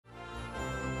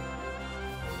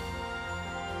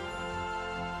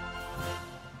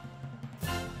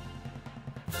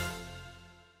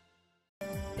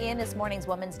In this morning's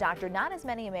Woman's Doctor, not as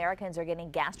many Americans are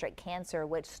getting gastric cancer,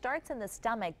 which starts in the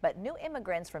stomach, but new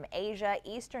immigrants from Asia,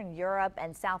 Eastern Europe,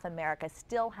 and South America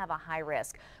still have a high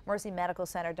risk. Mercy Medical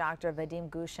Center Dr. Vadim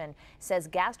Gushchin says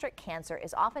gastric cancer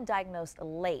is often diagnosed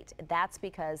late. That's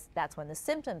because that's when the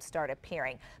symptoms start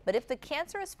appearing. But if the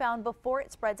cancer is found before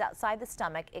it spreads outside the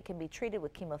stomach, it can be treated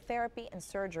with chemotherapy and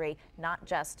surgery, not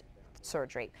just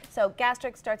surgery. So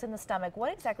gastric starts in the stomach.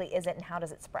 What exactly is it and how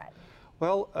does it spread?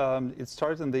 Well, it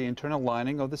starts in the internal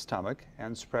lining of the stomach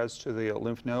and spreads to the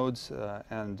lymph nodes,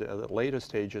 and at later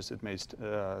stages it may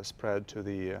spread to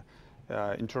the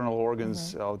internal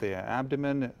organs of the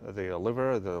abdomen, the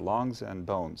liver, the lungs, and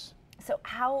bones. So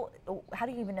how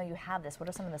do you even know you have this? What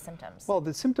are some of the symptoms? Well,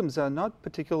 the symptoms are not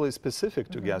particularly specific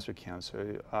to gastric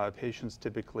cancer. Patients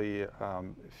typically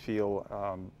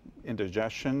feel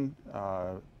indigestion,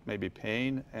 maybe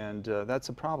pain, and that's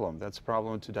a problem. That's a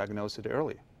problem to diagnose it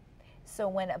early. So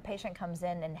when a patient comes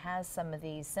in and has some of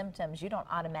these symptoms, you don't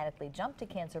automatically jump to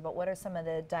cancer, but what are some of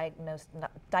the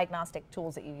diagnostic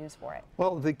tools that you use for it?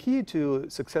 Well, the key to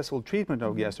successful treatment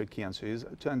of gastric cancer is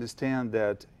to understand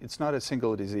that it's not a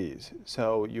single disease.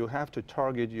 So you have to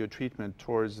target your treatment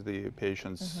towards the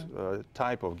patient's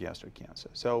type of gastric cancer.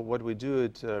 So what we do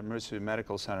at Mercy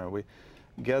Medical Center, we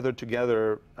gather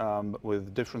together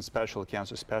with different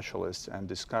cancer specialists and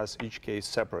discuss each case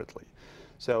separately.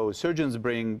 So surgeons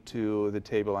bring to the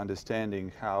table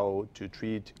understanding how to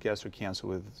treat gastric cancer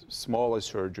with smaller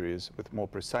surgeries, with more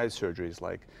precise surgeries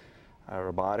like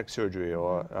robotic surgery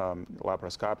or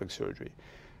laparoscopic surgery.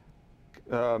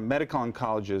 Medical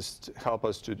oncologists help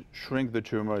us to shrink the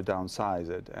tumor, downsize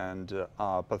it, and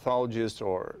pathologists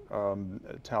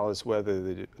tell us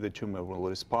whether the tumor will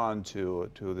respond to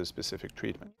the specific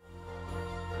treatment.